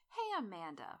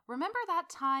Amanda, remember that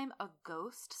time a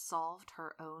ghost solved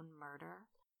her own murder?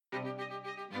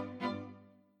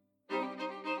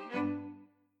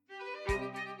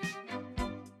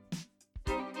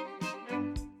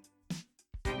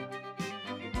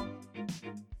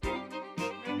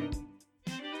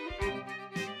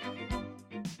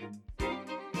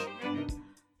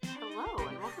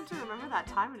 That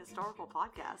Time in Historical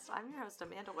Podcast. I'm your host,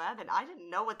 Amanda Webb, and I didn't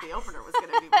know what the opener was going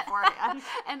to be beforehand.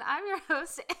 And I'm your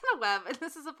host, Anna Webb, and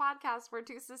this is a podcast where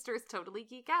two sisters totally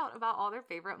geek out about all their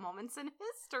favorite moments in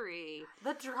history.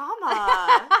 The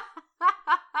drama!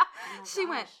 She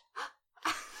went...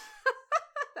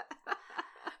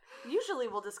 Usually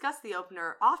we'll discuss the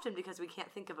opener often because we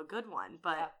can't think of a good one,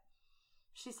 but...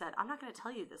 She said, I'm not going to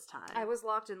tell you this time. I was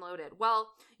locked and loaded.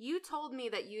 Well, you told me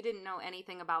that you didn't know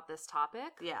anything about this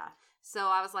topic. Yeah. So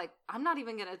I was like, I'm not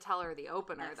even going to tell her the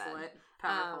opener. Excellent. Then.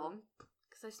 Powerful.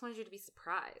 Because I just wanted you to be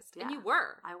surprised. Yeah, and you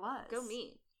were. I was. Go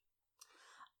me.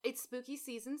 It's spooky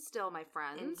season still, my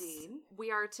friends. Indeed.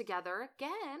 We are together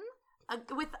again.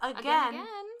 With, again,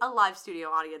 a live studio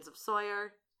audience of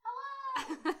Sawyer.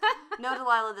 Hello! No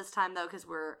Delilah this time, though, because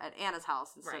we're at Anna's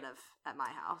house instead of at my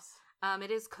house.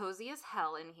 It is cozy as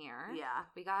hell in here. Yeah.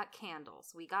 We got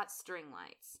candles. We got string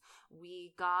lights.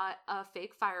 We got a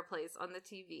fake fireplace on the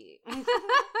TV.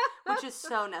 Which is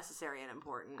so necessary and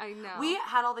important. I know. We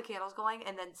had all the candles going,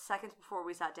 and then seconds before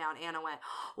we sat down, Anna went,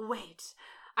 wait,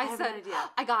 I have an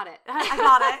idea. I got it. I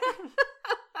got it.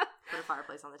 Put a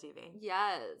fireplace on the TV.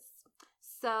 Yes.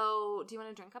 So, do you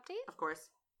want a drink update? Of course.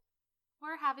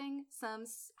 We're having some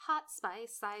hot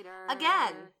spice cider.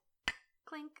 Again.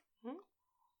 Clink. Mm-hmm.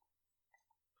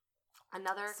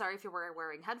 Another... Sorry if you're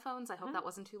wearing headphones. I hope that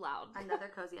wasn't too loud.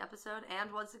 Another cozy episode.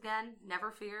 And once again,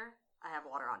 never fear, I have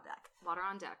water on deck. Water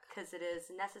on deck. Because it is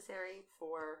necessary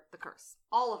for... the curse.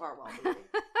 All of our well-being.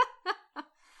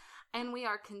 And we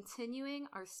are continuing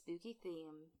our spooky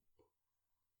theme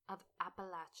of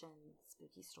Appalachian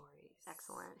spooky stories.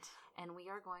 Excellent. And we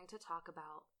are going to talk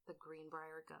about the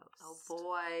Greenbrier Ghost. Oh,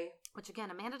 boy. Which, again,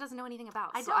 Amanda doesn't know anything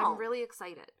about. I so don't. I'm really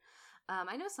excited.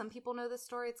 I know some people know this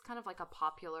story. It's kind of like a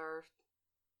popular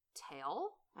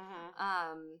tale.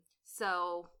 Mm-hmm.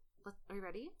 So, are you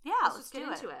ready? Yeah, let's just get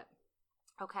into it.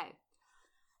 Okay.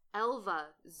 Elva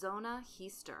Zona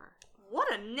Heister.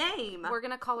 What a name! We're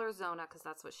going to call her Zona because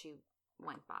that's what she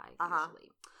went by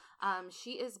usually.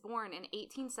 She is born in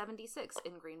 1876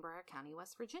 in Greenbrier County,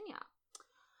 West Virginia.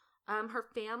 Her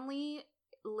family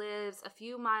lives a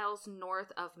few miles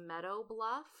north of Meadow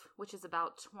Bluff, which is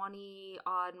about 20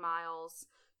 odd miles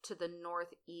to the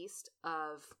northeast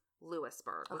of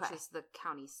Lewisburg, which is the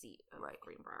county seat of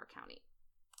Greenbrier County.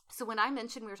 So when I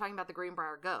mentioned we were talking about the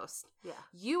Greenbrier Ghost,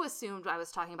 you assumed I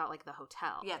was talking about like the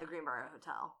hotel. Yeah, the Greenbrier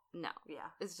Hotel. No. Yeah.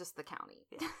 It's just the county.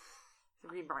 Yeah. The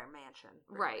Greenbrier Mansion.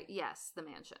 Really. Right. Yes, the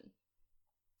mansion.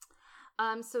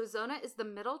 So Zona is the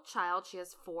middle child. She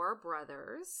has 4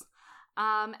 brothers.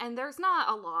 And there's not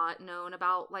a lot known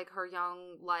about like her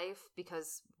young life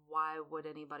because why would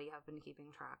anybody have been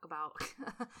keeping track about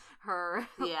her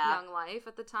young life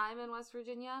at the time in West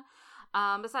Virginia?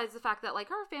 Besides the fact that like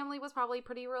her family was probably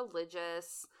pretty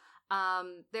religious.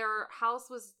 Their house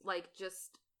was like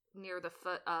just near the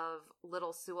foot of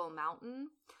Little Sewell Mountain.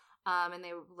 And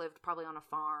they lived probably on a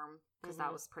farm because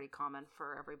that was pretty common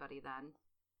for everybody then.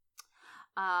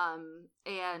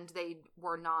 And they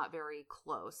were not very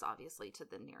close, obviously, to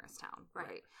the nearest town,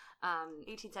 right?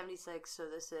 1876, so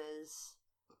this is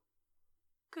a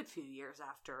good few years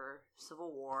after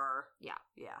Civil War. Yeah.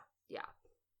 Yeah.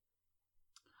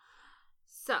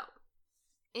 So,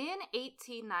 in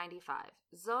 1895,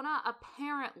 Zona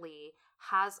apparently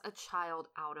has a child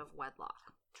out of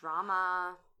wedlock.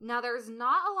 Drama. Now, there's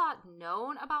not a lot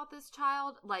known about this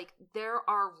child. Like, there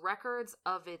are records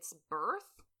of its birth.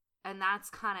 And that's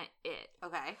kind of it.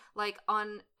 Okay. Like,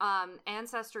 on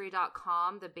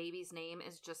Ancestry.com, the baby's name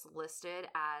is just listed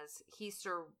as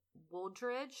Heister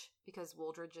Wooldridge, because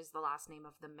Wooldridge is the last name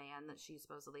of the man that she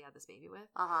supposedly had this baby with.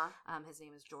 His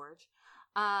name is George.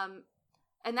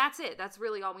 And that's it. That's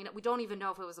really all we know. We don't even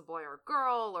know if it was a boy or a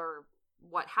girl or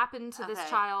what happened to this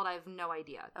child. I have no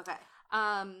idea. Okay.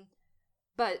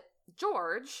 But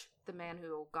George, the man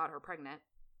who got her pregnant,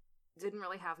 didn't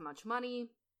really have much money.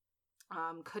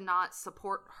 Could not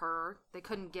support her. They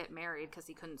couldn't get married because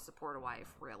he couldn't support a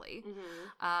wife, really.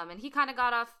 And he kind of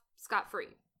got off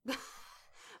scot-free.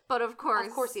 But of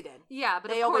course he did. Yeah,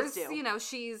 but they of always course, do. you know,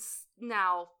 she's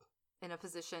now in a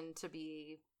position to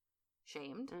be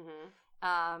shamed.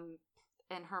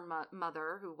 And her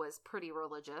mother, who was pretty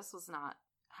religious, was not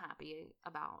happy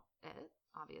about it,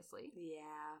 obviously.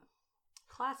 Yeah.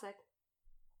 Classic.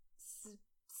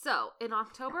 So, in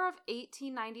October of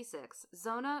 1896,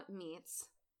 Zona meets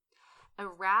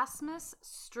Erasmus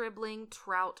Stribling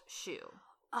Trout Shoe.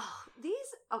 Oh,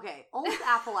 old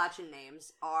Appalachian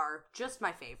names are just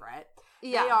my favorite.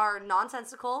 Yeah. They are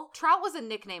nonsensical. Trout was a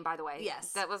nickname, by the way.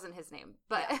 Yes. That wasn't his name,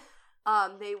 but... Yeah.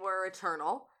 They were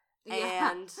eternal,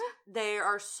 and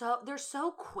they're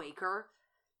so Quaker.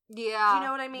 Yeah. Do you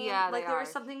know what I mean? Yeah, like, they there are. is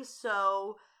something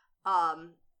so,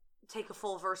 take a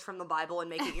full verse from the Bible and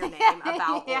make it your name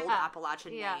about old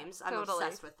Appalachian names. I'm totally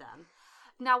obsessed with them.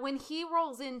 Now, when he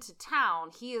rolls into town,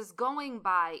 he is going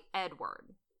by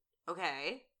Edward.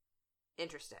 Okay.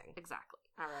 Interesting. Exactly.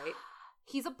 All right.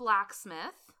 He's a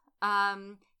blacksmith.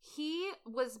 He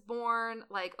was born,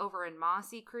 like, over in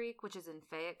Mossy Creek, which is in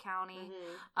Fayette County.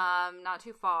 Mm-hmm. Not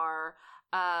too far.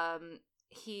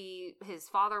 His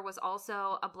father was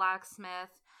also a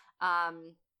blacksmith.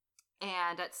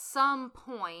 And at some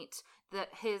point, that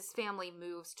his family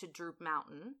moves to Droop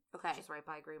Mountain. Okay. Which is right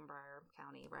by Greenbrier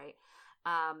County, right?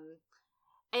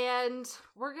 And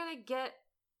we're going to get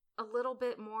a little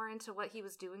bit more into what he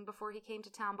was doing before he came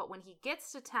to town. But when he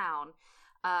gets to town,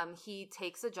 he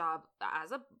takes a job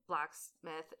as a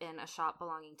blacksmith in a shop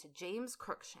belonging to James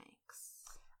Crookshanks.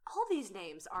 All these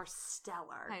names are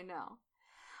stellar. I know.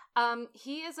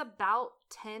 He is about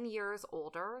 10 years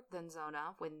older than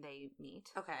Zona when they meet.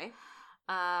 Okay.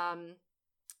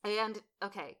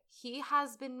 He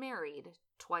has been married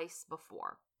twice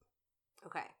before.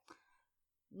 Okay.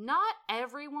 Not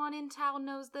everyone in town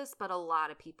knows this, but a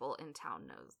lot of people in town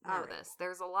know right. this.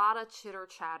 There's a lot of chitter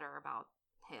chatter about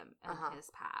him and his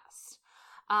past.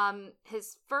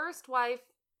 His first wife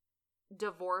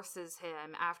divorces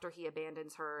him after he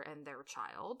abandons her and their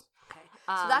child. Okay.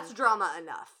 So that's drama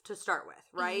enough to start with,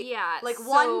 right? Yeah. Like,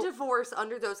 one divorce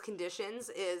under those conditions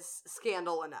is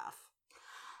scandal enough.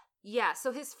 Yeah,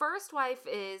 so his first wife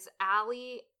is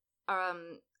Allie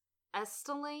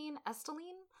Esteline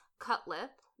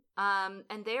Cutlip.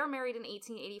 And they are married in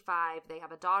 1885. They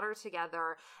have a daughter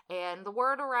together, and the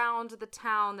word around the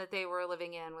town that they were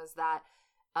living in was that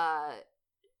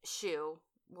Shoe,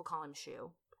 we'll call him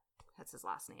Shoe, that's his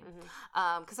last name,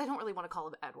 because I don't really want to call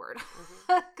him Edward,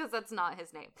 because that's not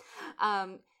his name,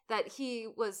 that he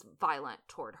was violent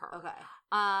toward her. Okay.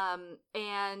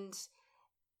 And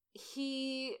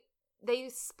they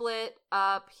split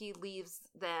up, he leaves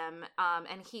them,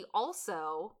 and he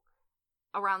also,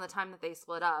 around the time that they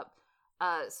split up,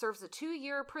 serves a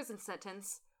 2-year prison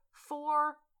sentence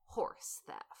for horse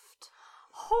theft.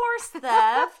 Horse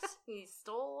theft? He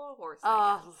stole a horse.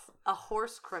 A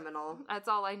horse criminal. That's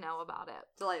all I know about it.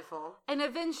 Delightful. And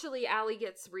eventually Allie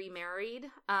gets remarried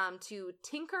to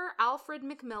Tinker Alfred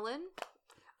McMillan.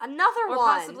 Another one. Or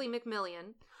possibly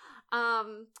McMillian.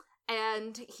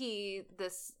 And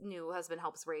this new husband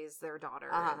helps raise their daughter.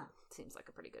 Seems like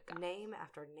a pretty good guy. Name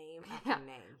after name after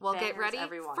name. Well, get ready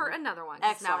for another one.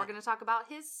 Now we're going to talk about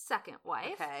his second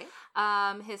wife. Okay.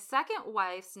 His second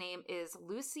wife's name is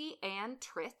Lucy Ann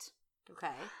Tritt.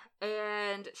 Okay.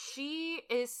 And she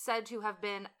is said to have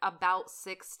been about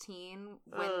 16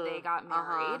 when they got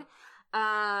married.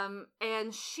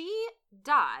 And she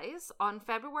dies on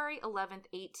February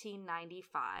 11th,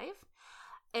 1895.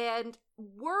 And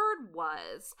word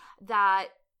was that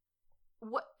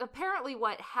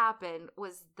what happened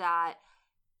was that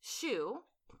Shoe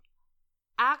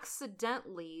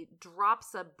accidentally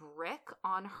drops a brick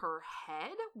on her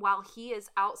head while he is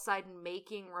outside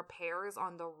making repairs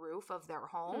on the roof of their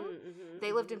home.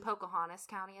 They lived in Pocahontas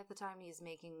County at the time. He's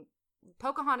making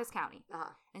Pocahontas County.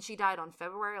 And she died on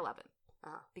February 11th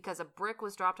because a brick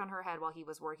was dropped on her head while he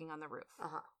was working on the roof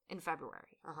in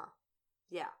February.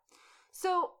 Yeah.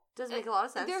 So does make a lot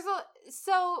of sense.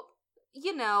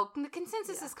 The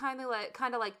consensus is kind of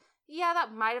like, yeah,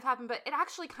 that might have happened, but it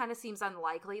actually kind of seems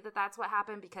unlikely that that's what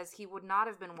happened because he would not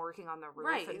have been working on the roof.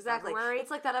 Right, exactly. February.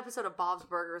 It's like that episode of Bob's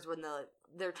Burgers when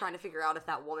they're trying to figure out if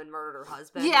that woman murdered her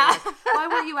husband. Yeah. Like, why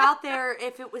were you out there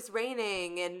if it was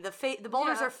raining and the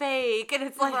boulders are fake? And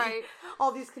it's like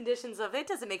all these conditions of it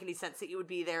doesn't make any sense that you would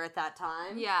be there at that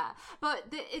time. Yeah, but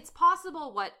it's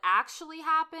possible what actually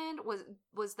happened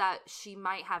was that she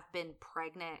might have been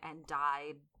pregnant and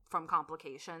died from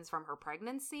complications from her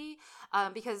pregnancy,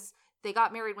 because they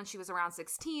got married when she was around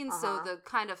 16, so the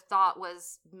kind of thought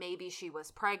was maybe she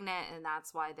was pregnant, and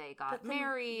that's why they got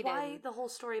married. Why the whole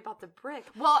story about the brick?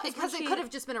 Well, because it could have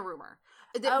just been a rumor.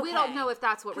 We don't know if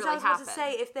that's what really happened. I was about to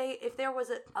say, if there was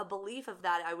a belief of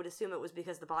that, I would assume it was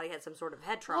because the body had some sort of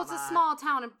head trauma. Well, it's a small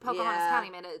town in Pocahontas County,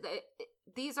 man.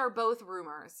 These are both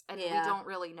rumors, and we don't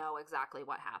really know exactly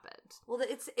what happened. Well,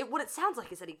 what it sounds like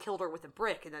is that he killed her with a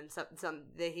brick, and then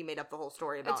he made up the whole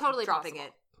story about totally dropping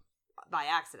possible. it by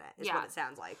accident, is what it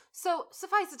sounds like. So,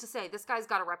 suffice it to say, this guy's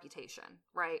got a reputation,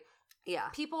 right? Yeah.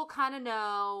 People kind of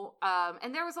know,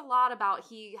 and there was a lot about,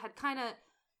 he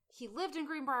lived in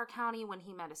Greenbrier County when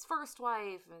he met his first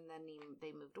wife, and then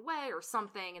they moved away or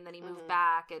something, and then he moved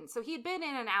back, and so he had been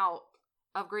in and out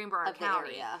of Greenbrier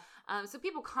County. So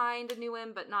people kind of knew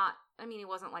him, but not, I mean, he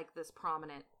wasn't like this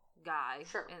prominent guy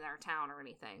in their town or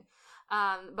anything.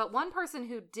 But one person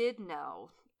who did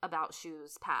know about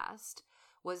Shu's past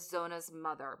was Zona's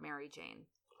mother, Mary Jane.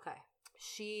 Okay.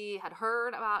 She had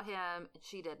heard about him, and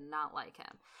she did not like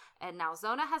him. And now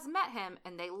Zona has met him,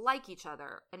 and they like each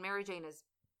other, and Mary Jane is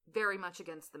very much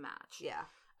against the match. Yeah.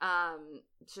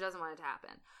 She doesn't want it to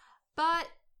happen. But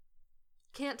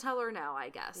can't tell her no, I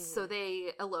guess. So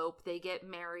they elope. They get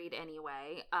married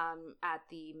anyway at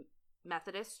the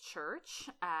Methodist Church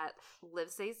at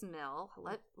Livesey's Mill.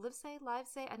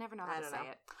 Livesey? I never know how to say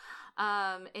it.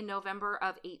 In November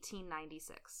of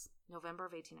 1896. November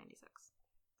of 1896.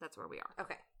 That's where we are.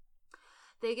 Okay.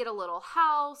 They get a little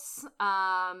house.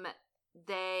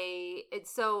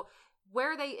 So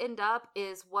where they end up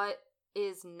is what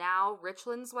is now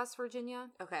Richlands, West Virginia.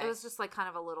 Okay. It was just like kind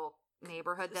of a little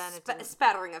neighborhood then. A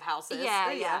spattering of houses.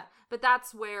 Yeah. But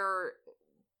that's where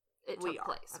it took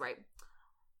place, right?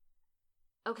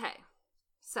 Okay.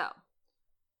 So,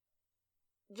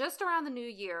 just around the new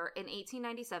year in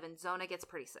 1897, Zona gets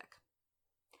pretty sick.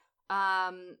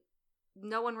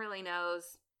 No one really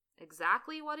knows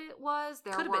exactly what it was.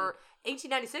 Could have been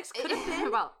 1896. Could have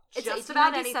been. Well, it's just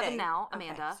 1897 now.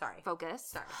 Amanda, okay, sorry.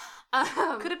 Focus.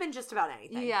 Sorry. Could have been just about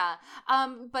anything. Yeah.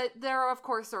 But there, of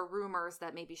course, are rumors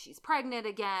that maybe she's pregnant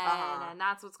again, and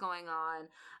that's what's going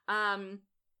on.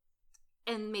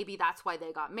 And maybe that's why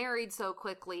they got married so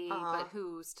quickly. But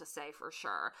who's to say for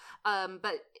sure?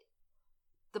 But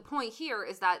the point here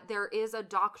is that there is a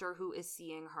doctor who is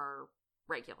seeing her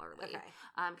regularly,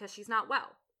 because she's not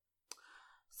well.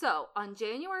 So, on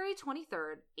January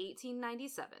 23rd,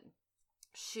 1897,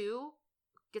 Shu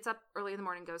gets up early in the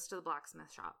morning, goes to the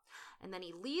blacksmith shop, and then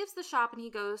he leaves the shop and he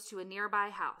goes to a nearby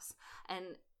house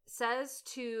and says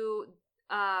to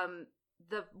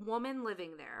the woman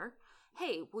living there,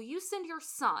 hey, will you send your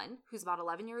son, who's about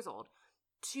 11 years old,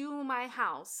 to my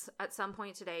house at some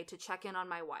point today to check in on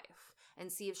my wife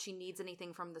and see if she needs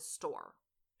anything from the store?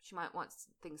 She might want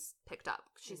things picked up.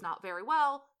 She's not very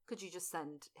well. Could you just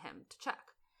send him to check?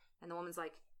 And the woman's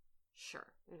like, sure.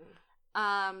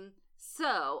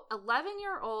 So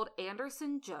 11-year-old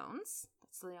Anderson Jones,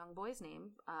 that's the young boy's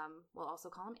name. We'll also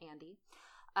call him Andy.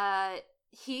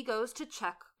 He goes to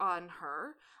check on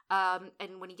her.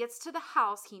 And when he gets to the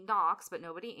house, he knocks, but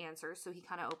nobody answers. So he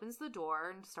kind of opens the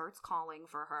door and starts calling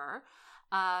for her.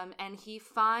 And he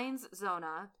finds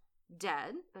Zona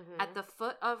dead at the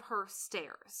foot of her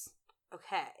stairs.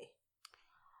 Okay.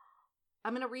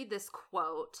 I'm going to read this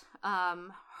quote.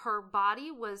 Her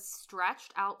body was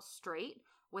stretched out straight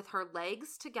with her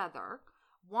legs together.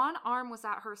 One arm was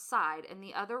at her side and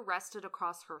the other rested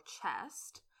across her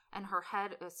chest, and her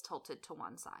head was tilted to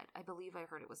one side. I believe I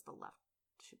heard it was the left.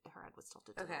 Her head was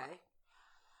tilted to the left.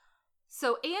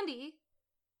 So Andy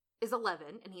is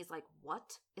 11, and he's like,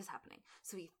 what is happening?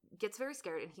 So he gets very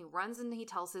scared, and he runs and he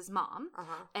tells his mom,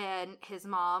 and his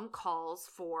mom calls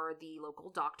for the local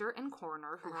doctor and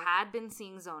coroner who had been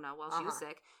seeing Zona while she was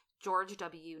sick, George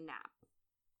W. Knapp.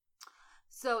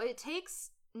 So it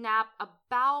takes Knapp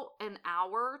about an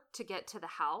hour to get to the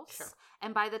house,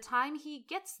 and by the time he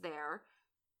gets there,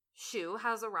 Shu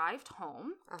has arrived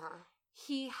home.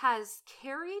 He has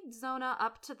carried Zona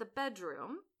up to the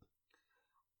bedroom,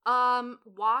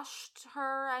 washed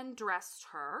her and dressed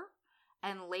her,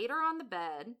 and laid her on the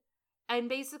bed, and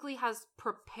basically has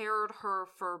prepared her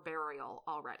for burial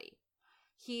already.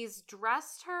 He's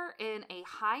dressed her in a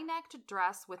high-necked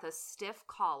dress with a stiff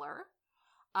collar,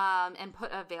 and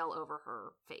put a veil over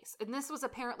her face. And this was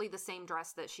apparently the same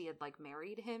dress that she had, like,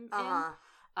 married him in.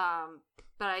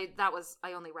 But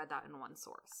I only read that in one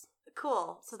source.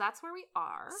 Cool. So that's where we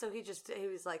are. So he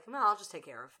was like, well, I'll just take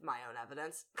care of my own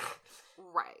evidence.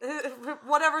 Right.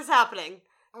 Whatever's happening,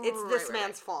 it's this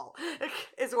man's fault,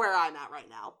 is where I'm at right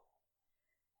now.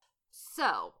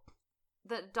 So,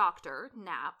 the doctor,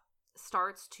 Knapp,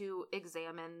 starts to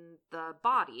examine the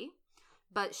body,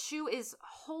 but Shu is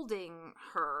holding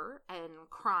her and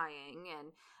crying,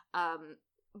 and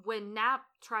when Knapp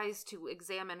tries to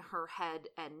examine her head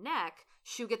and neck,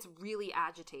 Shu gets really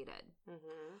agitated.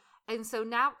 And so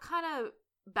Knapp kind of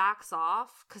backs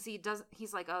off because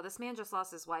he's like, oh, this man just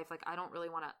lost his wife. Like, I don't really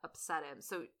want to upset him.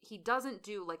 So he doesn't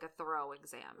do like a thorough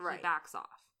exam. Right. He backs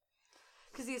off.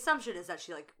 Because the assumption is that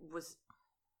she like was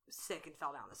sick and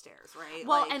fell down the stairs, right?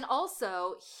 Well, and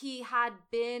also he had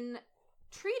been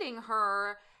treating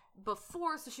her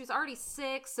before, so she was already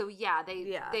sick. So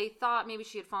they thought maybe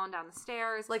she had fallen down the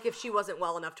stairs. Like if she wasn't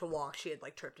well enough to walk, she had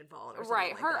like tripped and fallen or something.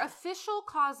 Right. Like Her that. official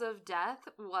cause of death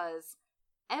was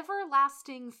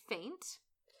everlasting faint.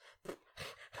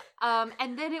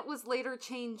 And then it was later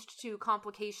changed to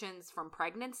complications from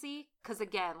pregnancy, because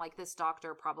again, like, this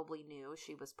doctor probably knew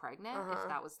she was pregnant if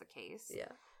that was the case.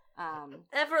 Yeah.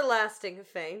 Everlasting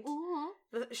faint.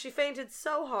 Mm-hmm. She fainted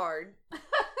so hard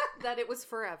that it was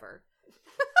forever.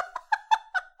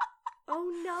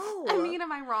 Oh no. I mean,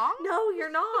 am I wrong? No,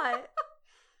 you're not.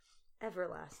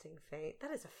 Everlasting faint.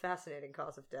 That is a fascinating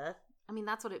cause of death. I mean,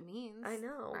 that's what it means. I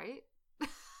know. Right?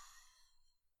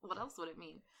 What else would it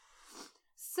mean?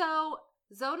 So,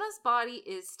 Zona's body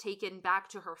is taken back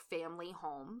to her family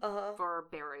home for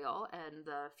burial and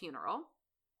the funeral.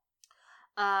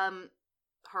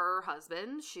 Her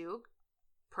husband, Shug,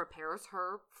 prepares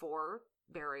her for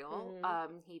burial.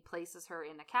 He places her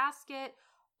in a casket,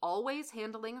 always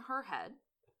handling her head.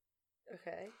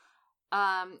 Okay.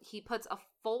 He puts a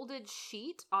folded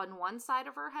sheet on one side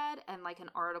of her head and like an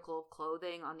article of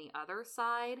clothing on the other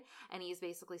side. And he's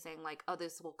basically saying like, oh,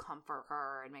 this will comfort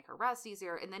her and make her rest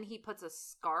easier. And then he puts a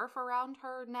scarf around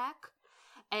her neck.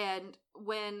 And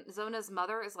when Zona's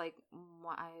mother is like,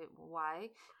 why?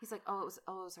 He's like, oh, it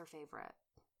was her favorite.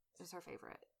 It was her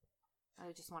favorite.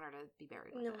 I just want her to be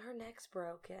buried with it. Her neck's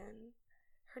broken.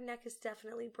 Her neck is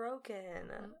definitely broken.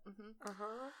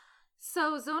 Mm-hmm.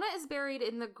 So Zona is buried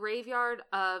in the graveyard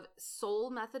of Soul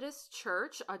Methodist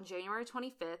Church on January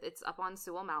 25th. It's up on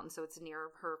Sewell Mountain, so it's near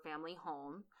her family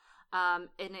home.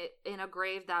 In a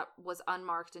grave that was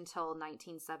unmarked until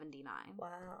 1979.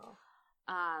 Wow.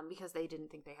 Because they didn't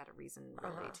think they had a reason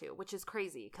really to, which is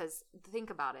crazy. Because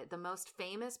think about it, the most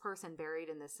famous person buried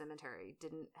in this cemetery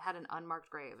had an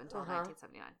unmarked grave until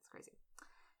 1979. It's crazy.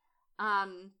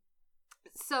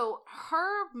 So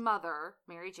her mother,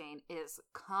 Mary Jane, is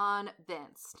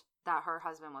convinced that her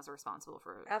husband was responsible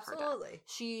for her death.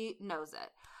 She knows it.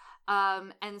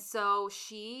 And so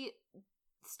she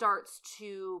starts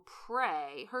to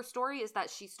pray. Her story is that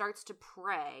she starts to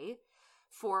pray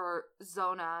for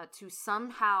Zona to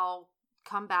somehow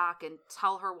come back and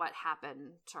tell her what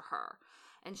happened to her.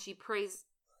 And she prays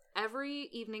every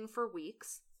evening for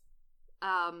weeks,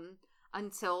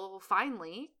 until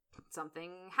finally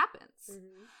something happens.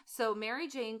 So Mary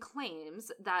Jane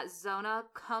claims that Zona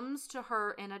comes to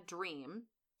her in a dream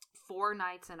 4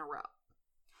 nights in a row.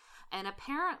 And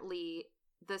apparently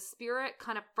the spirit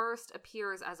kind of first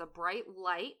appears as a bright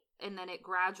light, and then it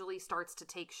gradually starts to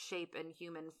take shape in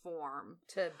human form.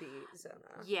 To be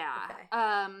Zona. Yeah.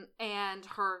 Okay. And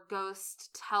her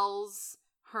ghost tells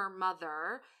her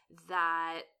mother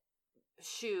that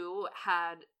Shu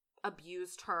had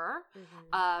abused her,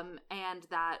 and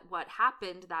that what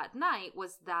happened that night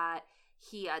was that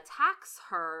he attacks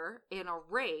her in a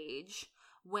rage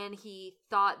when he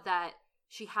thought that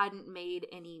she hadn't made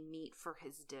any meat for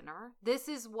his dinner. This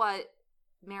is what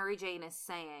Mary Jane is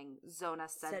saying Zona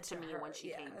said to me her, when she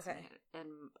came to me in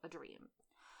a dream.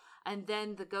 And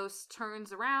then the ghost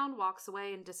turns around, walks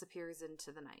away, and disappears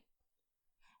into the night.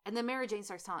 And then Mary Jane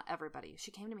starts telling everybody,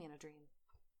 she came to me in a dream.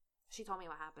 She told me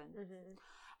what happened.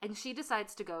 And she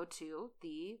decides to go to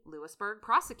the Lewisburg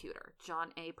prosecutor,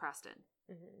 John A. Preston.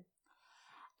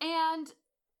 And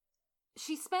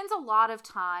she spends a lot of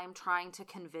time trying to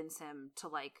convince him to,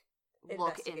 like,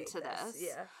 look into this.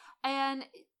 Yeah. And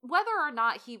whether or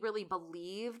not he really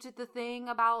believed the thing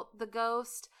about the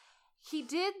ghost, he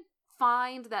did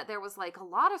find that there was, like, a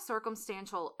lot of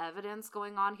circumstantial evidence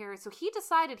going on here. So he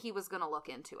decided he was going to look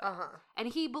into it. And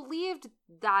he believed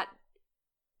that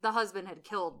the husband had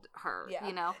killed her,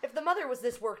 you know? If the mother was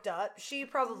this worked up, she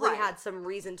probably had some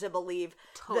reason to believe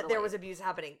that there was abuse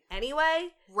happening anyway.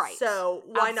 Right. So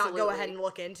why not go ahead and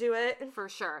look into it? For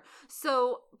sure.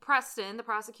 So Preston, the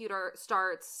prosecutor,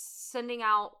 starts sending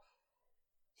out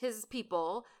his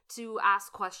people to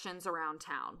ask questions around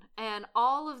town. And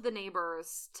all of the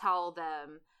neighbors tell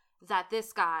them that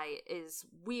this guy is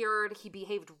weird. He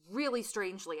behaved really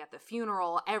strangely at the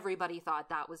funeral. Everybody thought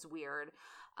that was weird.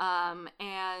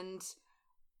 And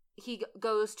he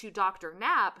goes to Dr.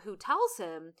 Knapp, who tells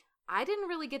him, I didn't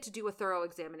really get to do a thorough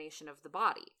examination of the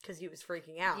body. Because he was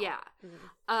freaking out. Yeah.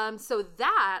 So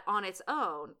that on its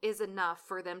own is enough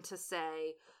for them to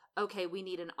say, okay, we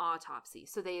need an autopsy.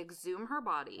 So they exhume her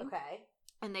body. Okay.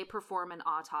 And they perform an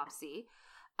autopsy.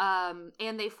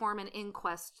 And they form an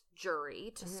inquest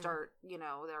jury to start, you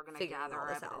know, they're going to gather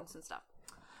evidence and stuff.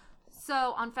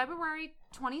 So on February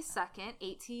 22nd,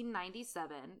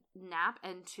 1897, Knapp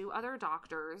and 2 other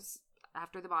doctors,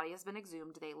 after the body has been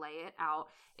exhumed, they lay it out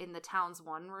in the town's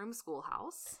one-room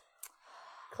schoolhouse.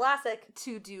 Classic.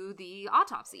 To do the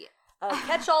autopsy.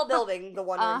 Catch-all building, the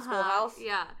one in Schoolhouse.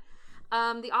 Yeah.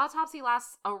 The autopsy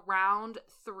lasts around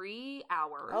 3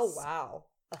 hours. Oh, wow.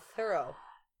 A thorough.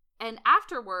 And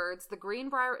afterwards, the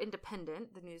Greenbrier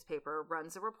Independent, the newspaper,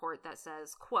 runs a report that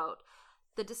says, quote,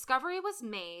 "The discovery was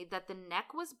made that the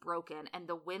neck was broken and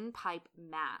the windpipe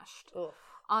mashed. Oof.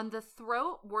 On the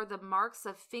throat were the marks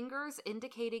of fingers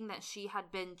indicating that she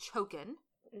had been choken.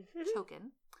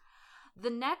 The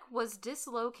neck was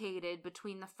dislocated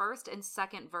between the first and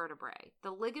second vertebrae.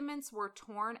 The ligaments were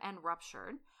torn and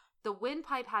ruptured. The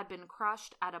windpipe had been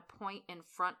crushed at a point in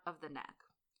front of the neck."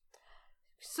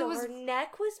 So her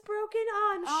neck was broken?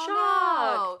 Oh, I'm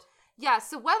shocked. No. Yeah,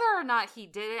 so whether or not he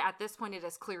did it, at this point it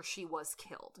is clear she was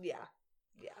killed. Yeah.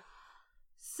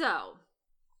 So,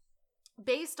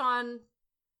 based on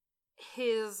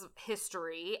his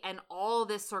history and all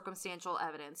this circumstantial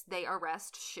evidence, they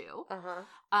arrest Shu.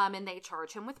 And they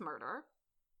charge him with murder.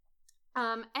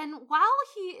 And while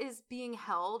he is being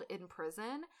held in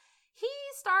prison, he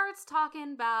starts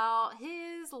talking about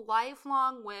his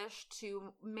lifelong wish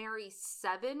to marry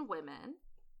 7 women.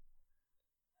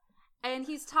 And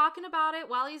he's talking about it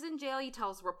while he's in jail. He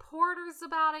tells reporters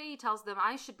about it. He tells them,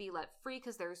 I should be let free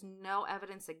because there's no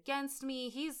evidence against me.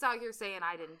 He's out here saying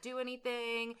I didn't do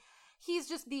anything. He's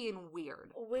just being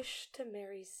weird. Wish to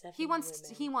marry 7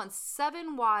 women. He wants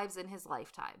 7 wives in his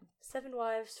lifetime. 7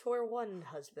 wives for 1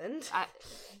 husband.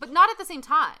 But not at the same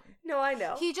time. No, I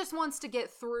know. He just wants to get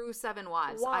through 7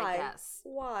 wives, Why? I guess.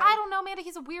 Why? I don't know, Amanda.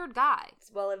 He's a weird guy.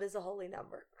 Well, it is a holy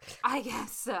number. I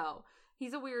guess so.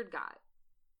 He's a weird guy.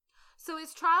 So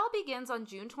his trial begins on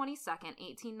June 22nd,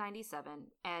 1897,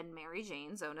 and Mary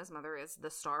Jane, Zona's mother, is the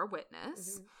star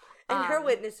witness. And her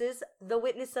witness is the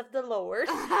witness of the Lord.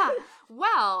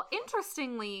 Well,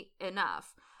 interestingly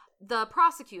enough, the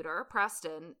prosecutor,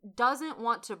 Preston, doesn't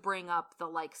want to bring up the,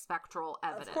 spectral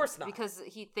evidence. Of course not. Because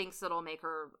he thinks it'll make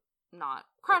her not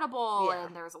credible,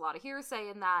 and there's a lot of hearsay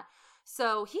in that.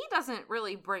 So he doesn't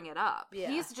really bring it up.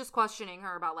 Yeah. He's just questioning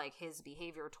her about, his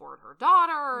behavior toward her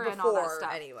daughter and all that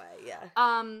stuff. Anyway, yeah.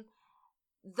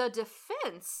 The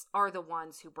defense are the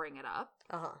ones who bring it up.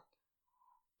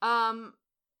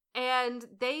 And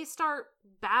they start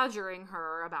badgering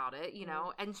her about it,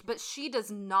 but she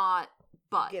does not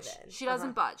budge. She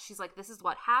doesn't budge. She's like, this is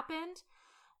what happened.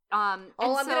 All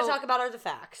I'm going to talk about are the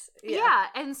facts. Yeah,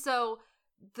 and so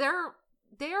their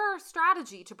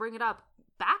strategy to bring it up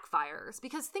backfires,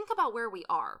 because think about where we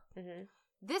are.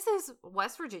 This is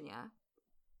West Virginia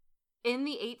in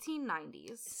the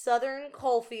 1890s. Southern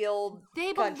coalfield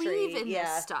They country. Believe in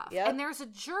this stuff. Yep. And there's a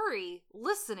jury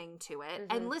listening to it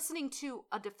and listening to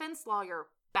a defense lawyer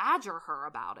badger her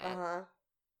about it.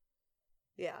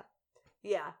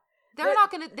 Yeah. They're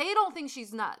not going to, they don't think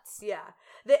she's nuts. Yeah.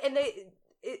 They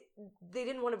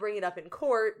didn't want to bring it up in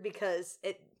court because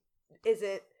it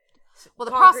isn't. Well,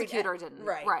 the prosecutor didn't.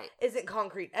 Right. Isn't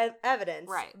concrete evidence.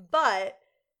 Right. But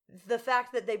the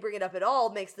fact that they bring it up at all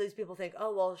makes these people think,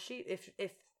 oh, well,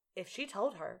 if she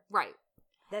told her. Right.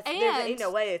 There ain't no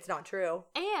way it's not true.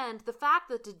 And the fact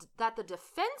that the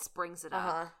defense brings it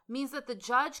up means that the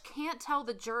judge can't tell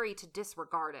the jury to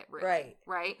disregard it, really.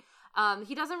 Right.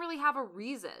 He doesn't really have a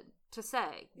reason to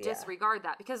say disregard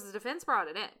that because the defense brought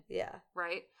it in. Yeah.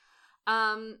 Right.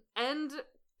 And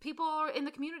people in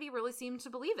the community really seem to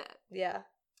believe it. Yeah.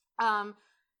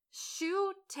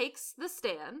 Shu takes the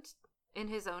stand in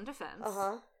his own defense.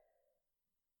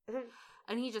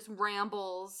 And he just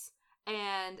rambles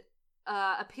and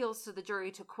appeals to the jury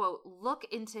to, quote, look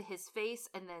into his face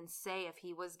and then say if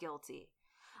he was guilty.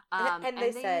 And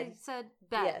they said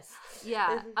bet. Yes.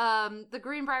 Yeah. The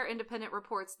Greenbrier Independent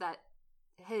reports that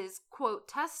his, quote,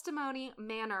 testimony,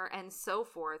 manner, and so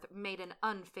forth made an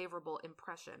unfavorable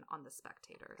impression on the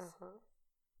spectators.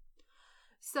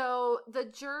 So the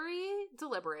jury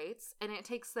deliberates, and it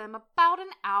takes them about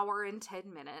an hour and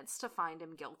 10 minutes to find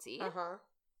him guilty.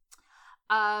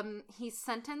 He's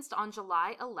sentenced on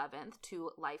July 11th to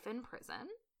life in prison.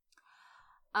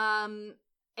 And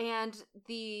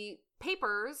the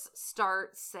papers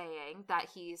start saying that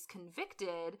he's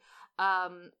convicted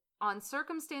on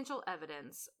circumstantial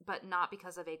evidence, but not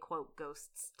because of a, quote,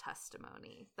 ghost's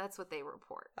testimony. That's what they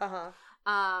report. But,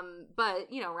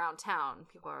 around town,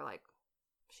 people are like,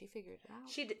 she figured it out.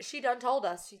 She done told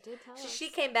us. She did tell us. She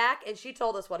came back and she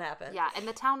told us what happened. Yeah, and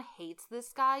the town hates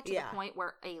this guy to the point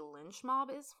where a lynch mob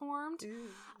is formed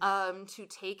to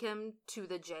take him to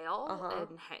the jail,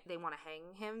 and they want to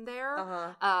hang him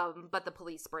there. But the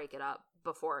police break it up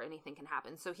before anything can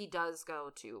happen, so he does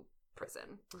go to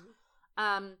prison.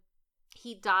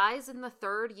 He dies in the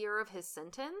 3rd year of his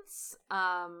sentence,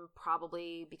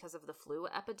 probably because of the flu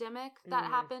epidemic that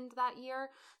happened that year.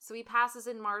 So he passes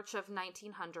in March of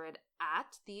 1900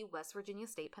 at the West Virginia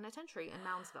State Penitentiary in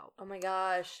Moundsville. Oh my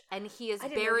gosh. And he is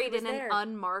buried in an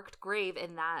unmarked grave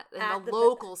in the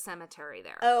local cemetery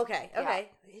there. Oh, okay. Okay.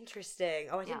 Yeah. Interesting.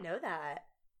 Oh, I didn't know that.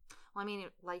 Well, I mean,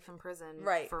 life in prison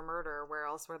for murder. Where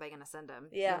else were they going to send him?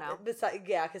 Yeah. You know?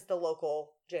 Because the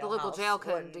local jail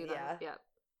couldn't do that.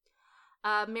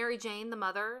 Yeah. Mary Jane, the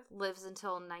mother, lives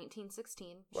until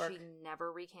 1916. She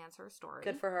never recants her story.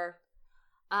 Good for her.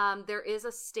 There is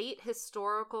a state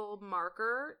historical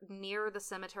marker near the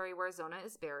cemetery where Zona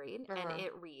is buried, and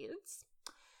it reads,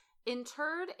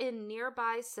 "Interred in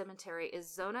nearby cemetery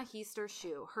is Zona Heaster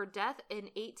Shue. Her death in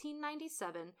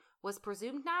 1897 was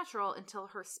presumed natural until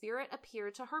her spirit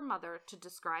appeared to her mother to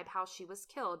describe how she was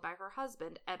killed by her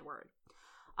husband, Edward.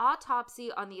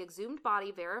 Autopsy on the exhumed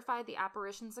body verified the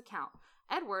apparition's account.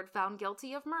 Edward, found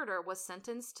guilty of murder, was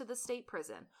sentenced to the state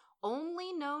prison.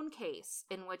 Only known case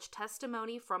in which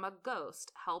testimony from a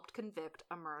ghost helped convict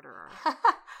a murderer."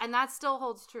 And that still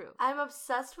holds true. I'm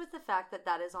obsessed with the fact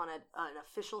that is on an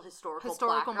official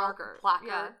historical marker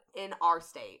in our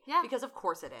state. Yeah. Because of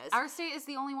course it is. Our state is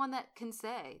the only one that can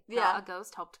say that a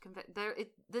ghost helped convict.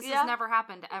 This has never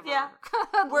happened ever. Yeah.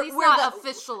 At least not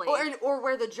officially. Or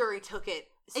where the jury took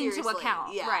it seriously. Into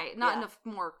account. Yeah. Right. Not in a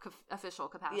more official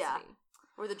capacity. Yeah.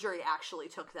 Where the jury actually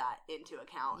took that into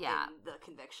account in the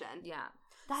conviction. Yeah.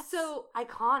 That's so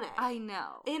iconic. I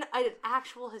know. In an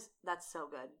actual that's so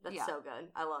good. That's so good.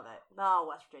 I love it. Oh,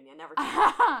 West Virginia, never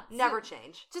change. Never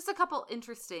change. Just a couple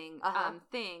interesting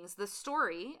things. The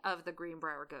story of the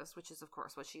Greenbrier Ghost, which is of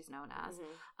course what she's known as,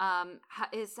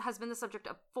 has been the subject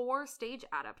of 4 stage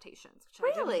adaptations.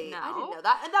 Which really? I didn't know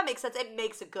that. And that makes sense. It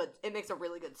makes a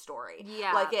really good story.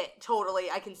 Yeah. Like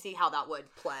I can see how that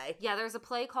would play. Yeah, there's a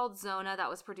play called Zona that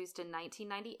was produced in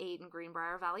 1998 in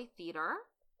Greenbrier Valley Theater.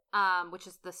 Which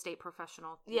is the state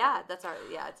professional theater. Yeah, it's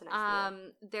a nice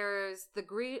theater. There's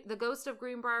the Ghost of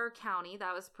Greenbrier County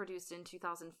that was produced in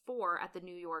 2004 at the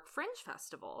New York Fringe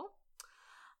Festival,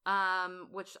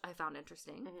 which I found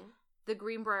interesting. Mm-hmm. The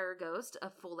Greenbrier Ghost, a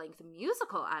full-length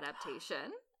musical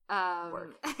adaptation.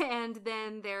 And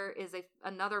then there is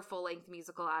another full-length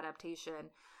musical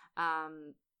adaptation,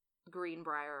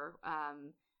 Greenbrier,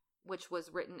 which was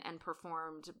written and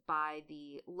performed by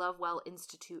the Lovewell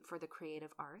Institute for the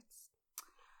Creative Arts.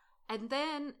 And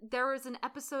then there is an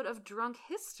episode of Drunk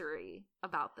History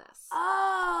about this.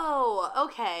 Oh,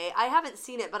 okay. I haven't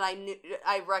seen it, but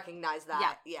I recognize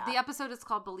that. Yeah. The episode is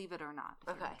called Believe It or Not,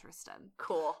 if you're interested.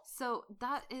 Cool. So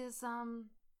that is the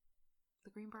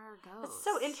Greenbrier Ghost. That's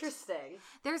so interesting.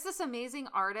 There's this amazing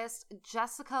artist,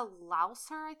 Jessica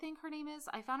Lauser, I think her name is.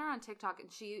 I found her on TikTok,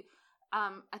 and she...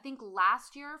 I think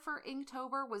last year for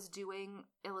Inktober was doing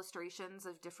illustrations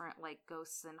of different like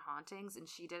ghosts and hauntings, and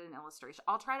she did an illustration.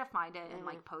 I'll try to find it and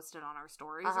like post it on our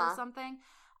stories or something.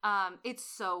 It's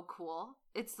so cool.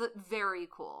 It's very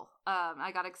cool.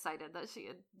 I got excited that she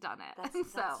had done it.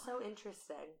 That's so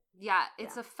interesting. Yeah,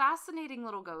 it's a fascinating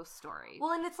little ghost story.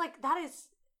 Well, and it's like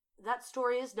that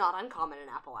story is not uncommon in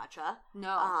Appalachia.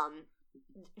 No.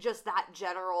 Just that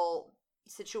general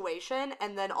situation,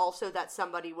 and then also that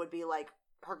somebody would be like,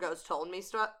 her ghost told me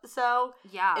so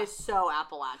is so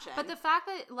Appalachian. But the fact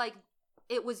that like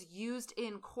it was used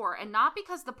in court, and not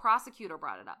because the prosecutor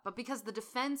brought it up, but because the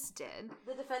defense did.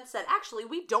 The defense said, actually,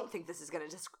 we don't think this is going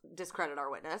to discredit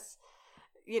our witness.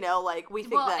 You know, like, we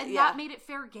think that made it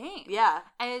fair game. Yeah.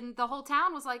 And the whole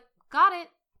town was like, got it.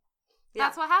 Yeah.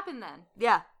 That's what happened then.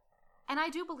 Yeah. And I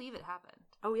do believe it happened.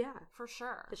 Oh, yeah. For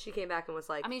sure. But she came back and was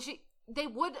like... I mean, They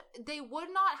would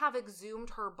not have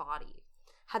exhumed her body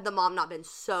had the mom not been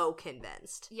so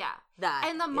convinced. Yeah.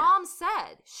 And the mom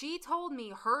said, she told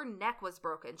me her neck was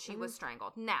broken. She was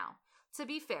strangled. Now, to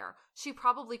be fair, she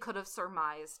probably could have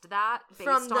surmised that based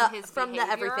on his behavior. From the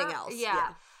everything else.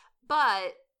 Yeah.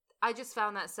 But I just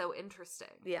found that so interesting.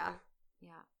 Yeah.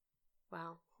 Yeah.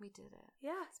 Wow. We did it.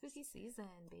 Yeah. Spooky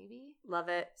season, baby. Love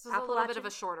it. This is a little bit of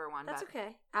a shorter one. That's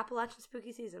okay. Appalachian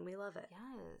Spooky season. We love it.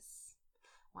 Yes.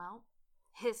 Well,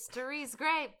 history's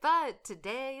great, but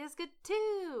today is good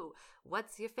too.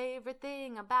 What's your favorite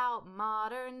thing about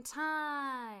modern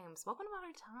times? Welcome to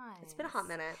Modern Times. It's been a hot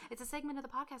minute. It's a segment of the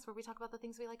podcast where we talk about the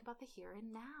things we like about the here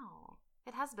and now.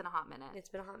 It has been a hot minute. It's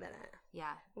been a hot minute.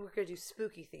 Yeah. We're going to do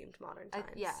spooky themed modern times.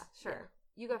 Yeah, sure.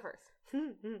 Yeah. You go first.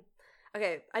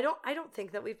 Okay, I don't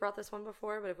think that we've brought this one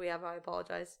before, but if we have, I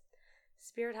apologize.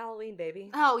 Spirit Halloween,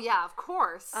 baby. Oh, yeah, of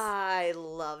course. I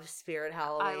love Spirit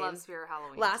Halloween. I love Spirit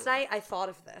Halloween, Last night, I thought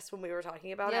of this when we were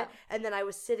talking about it, and then I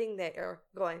was sitting there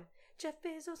going, Jeff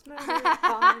Bezos murdered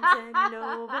Barnes and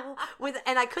Noble.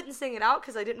 And I couldn't sing it out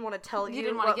because I didn't want to tell you. You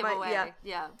didn't want to give away.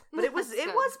 Yeah. But it was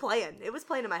playing. It was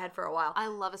playing in my head for a while. I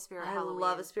love a spirit Halloween. I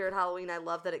love a spirit Halloween. I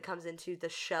love that it comes into the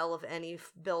shell of any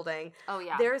building. Oh,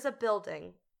 yeah. There is a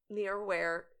building near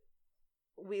where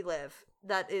we live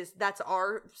that's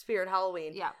our spirit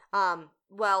Halloween. Yeah.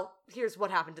 Well, here's what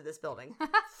happened to this building.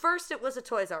 First, it was a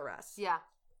Toys R Us. Yeah.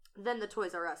 Then the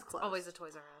Toys R Us closed. Always a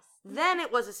Toys R Us. Then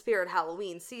it was a spirit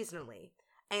Halloween seasonally.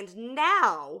 And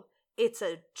now it's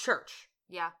a church.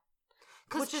 Yeah.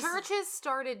 Because churches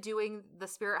started doing the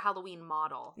spirit Halloween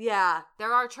model. Yeah.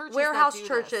 There are churches Warehouse that do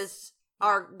churches this.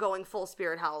 are going full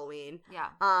spirit Halloween. Yeah.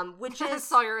 Which is...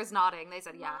 Sawyer is nodding. They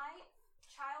said, yeah. My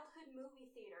childhood movie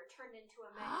theater turned into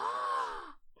a mega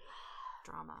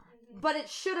Drama. But it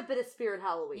should have been a spirit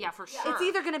Halloween. Yeah, for sure. It's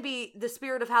either going to be the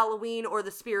spirit of Halloween or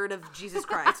the spirit of Jesus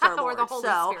Christ, our Lord. Or the Holy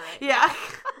Spirit. Yeah.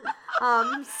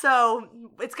 So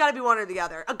it's got to be one or the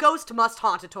other. A ghost must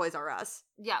haunt a Toys R Us.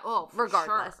 Yeah,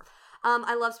 regardless. Sure.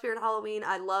 I love spirit Halloween.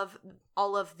 I love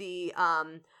all of the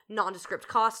nondescript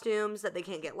costumes that they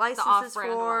can't get licenses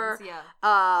for. Ones, yeah.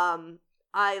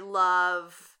 I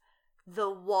love the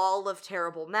wall of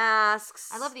terrible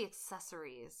masks. I love the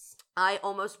accessories. I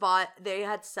almost bought, they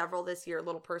had several this year,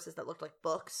 little purses that looked like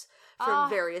books from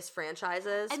various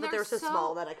franchises, but they were so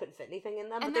small that I couldn't fit anything in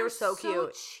them, but they were so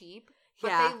cute. Cheap, but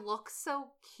they look so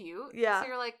cute. Yeah. So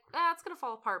you're like, it's going to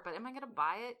fall apart, but am I going to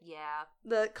buy it? Yeah.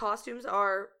 The costumes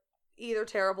are either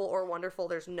terrible or wonderful.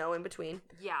 There's no in between.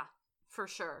 Yeah, for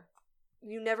sure.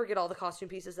 You never get all the costume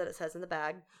pieces that it says in the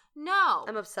bag. No.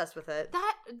 I'm obsessed with it.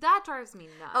 That drives me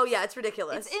nuts. Oh, yeah, it's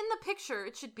ridiculous. It's in the picture.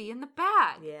 It should be in the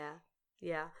bag.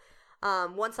 Yeah.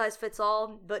 One size fits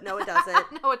all, but no, it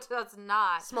doesn't. No, it does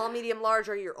not. Small, medium, large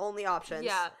are your only options.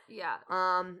 Yeah.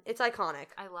 It's iconic.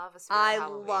 I love a spirit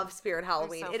Halloween. I love spirit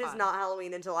Halloween. So it is not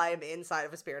Halloween until I am inside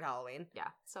of a spirit Halloween. Yeah,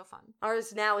 so fun.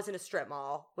 Ours now is in a strip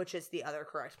mall, which is the other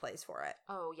correct place for it.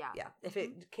 Oh, yeah. Yeah. If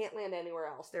it can't land anywhere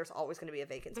else, there's always going to be a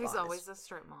vacant spot. There's always a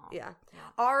strip mall. Yeah.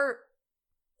 Our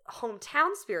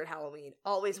hometown spirit Halloween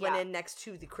always went in next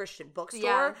to the Christian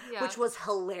bookstore, which was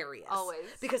hilarious. Always.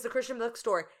 Because the Christian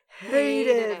bookstore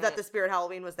hated that the spirit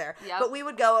Halloween was there. Yep. But we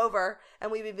would go over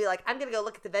and we would be like, I'm going to go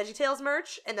look at the VeggieTales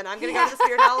merch and then I'm going to go to the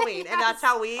spirit Halloween. And that's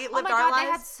how we lived our lives.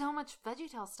 They had so much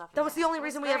VeggieTales stuff. That was the only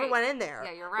reason we ever went in there.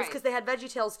 Yeah, you're right. Was because they had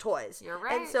VeggieTales toys. You're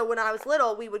right. And so when I was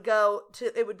little, we would go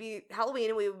to, it would be Halloween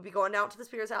and we would be going out to the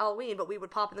spirit's Halloween, but we would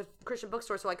pop in the Christian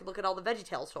bookstore so I could look at all the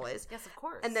VeggieTales toys. Yes, of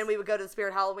course. And then we would go to the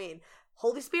spirit Halloween.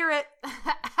 Holy Spirit.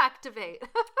 Activate.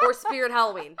 Or Spirit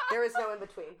Halloween. There is no in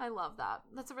between. I love that.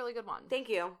 That's a really good one. Thank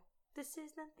you. This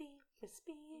is not the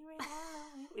Spirit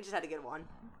Halloween. We just had to get one.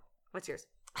 What's yours?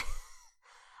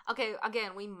 Okay,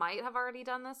 again, we might have already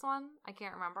done this one. I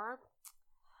can't remember.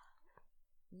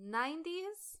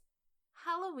 90s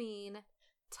Halloween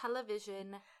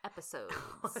television episodes.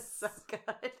 So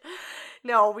good.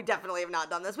 No, we definitely have not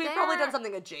done this. We've probably done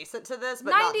something adjacent to this,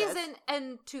 but 90s not this.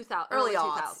 and 2000, early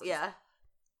 2000s. Yeah.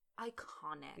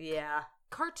 Iconic. Yeah.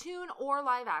 Cartoon or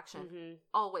live action. Mm-hmm.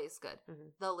 Always good. Mm-hmm.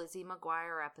 The Lizzie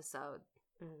McGuire episode.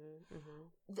 Mm-hmm.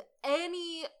 Mm-hmm.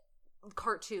 Any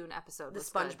cartoon episode. The was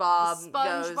SpongeBob good.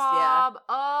 goes. SpongeBob.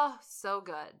 Oh, so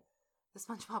good. The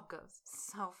SpongeBob goes.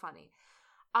 So funny.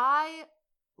 I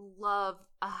love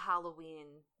a Halloween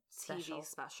TV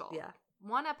special. Yeah.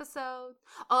 One episode.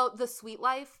 Oh, the Sweet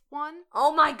Life one.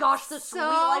 Oh my gosh, the Sweet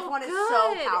Life one is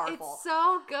so powerful. It's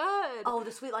so good. Oh,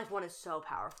 the Sweet Life one is so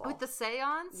powerful. With the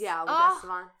seance? Yeah, with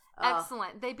Esteban.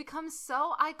 Excellent. They become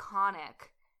so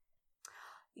iconic.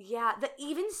 Yeah, the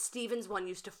Even Stevens one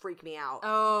used to freak me out.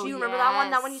 Oh, do you remember that one?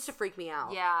 That one used to freak me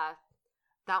out. Yeah,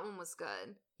 that one was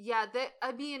good. Yeah,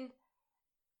 I mean,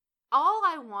 all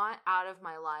I want out of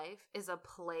my life is a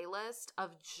playlist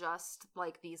of just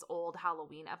like these old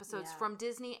Halloween episodes from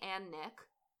Disney and Nick,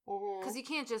 because you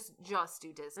can't just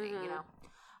do Disney, you know.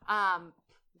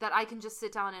 That I can just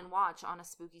sit down and watch on a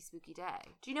spooky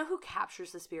day. Do you know who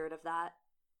captures the spirit of that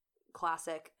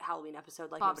classic Halloween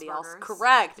episode like Bob's nobody Burgers. else?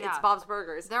 Correct. Yeah. It's Bob's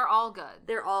Burgers. They're all good.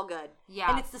 They're all good. Yeah.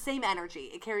 And it's the same energy.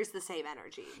 It carries the same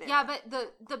energy. There. Yeah, but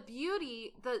the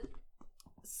beauty, the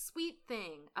sweet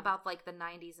thing about like the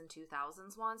 90s and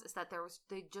 2000s ones is that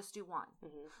they just do one.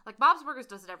 Mm-hmm. Like Bob's Burgers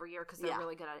does it every year because they're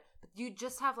really good at it. But you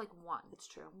just have like one. It's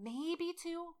true. Maybe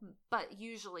two, but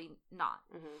usually not.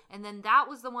 Mm-hmm. And then that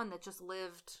was the one that just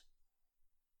lived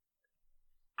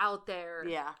out there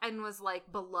and was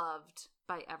like beloved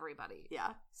by everybody. Yeah.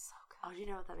 So good. Oh, do you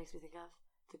know what that makes me think of?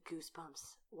 The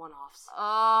Goosebumps one-offs.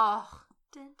 Oh,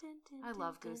 I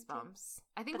love Goosebumps.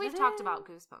 I think we've talked about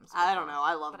Goosebumps before, I don't know.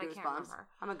 I love but Goosebumps.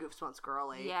 I'm a Goosebumps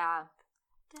girly. Yeah.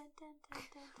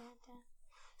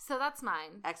 So that's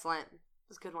mine. Excellent.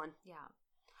 That's a good one. Yeah.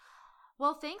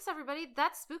 Well, thanks everybody.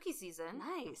 That's spooky season.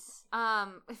 Nice.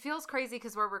 It feels crazy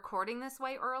because we're recording this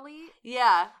way early.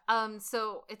 Yeah.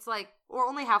 So it's like we're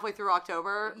only halfway through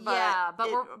October. But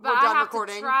we're done I have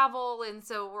recording. to travel, and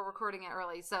so we're recording it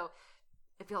early. So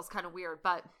it feels kind of weird,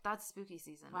 but that's spooky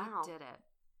season. Wow. We did it.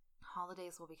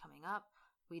 Holidays will be coming up.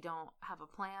 We don't have a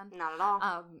plan. Not at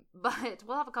all. But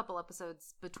we'll have a couple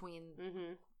episodes between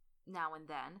now and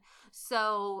then.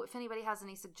 So if anybody has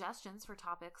any suggestions for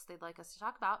topics they'd like us to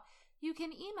talk about, you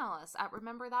can email us at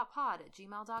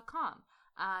rememberthatpod@gmail.com.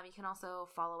 You can also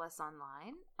follow us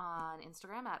online on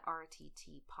Instagram at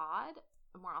RTTpod.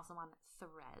 We're also on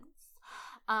Threads.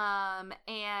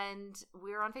 And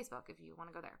we're on Facebook if you want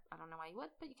to go there. I don't know why you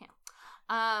would, but you can.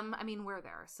 I mean, we're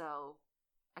there, so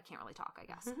I can't really talk, I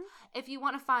guess. If you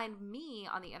want to find me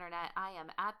on the internet, I am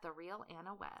at The Real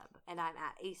Anna Webb. And I'm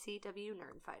at ACW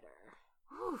Nerdfighter.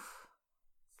 Oof.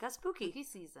 Got spooky. Spooky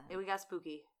season. Yeah, we got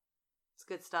spooky. It's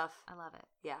good stuff. I love it.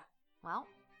 Yeah. Well,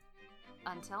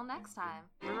 until next time.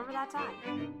 Remember that time.